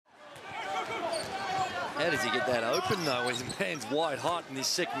How does he get that open, though? His man's white hot in this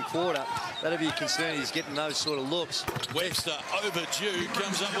second quarter. That'll be a concern. He's getting those sort of looks. Webster, overdue,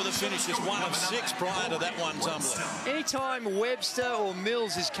 comes up with a finish. Just 1 of 6 prior to that one tumbling. Anytime Webster or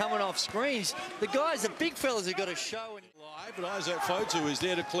Mills is coming off screens, the guys, the big fellas, have got to show. Live, but Isaac Fotu is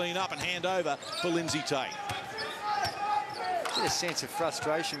there to clean up and hand over for Lindsay Tate. Get a sense of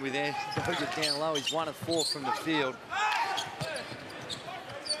frustration with him. Get down low. He's 1 of 4 from the field.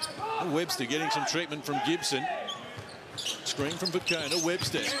 Webster getting some treatment from Gibson. Screen from Vicona.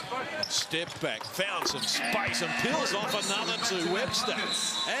 Webster. Step back. Found some space and peels off another to Webster.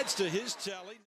 Adds to his tally.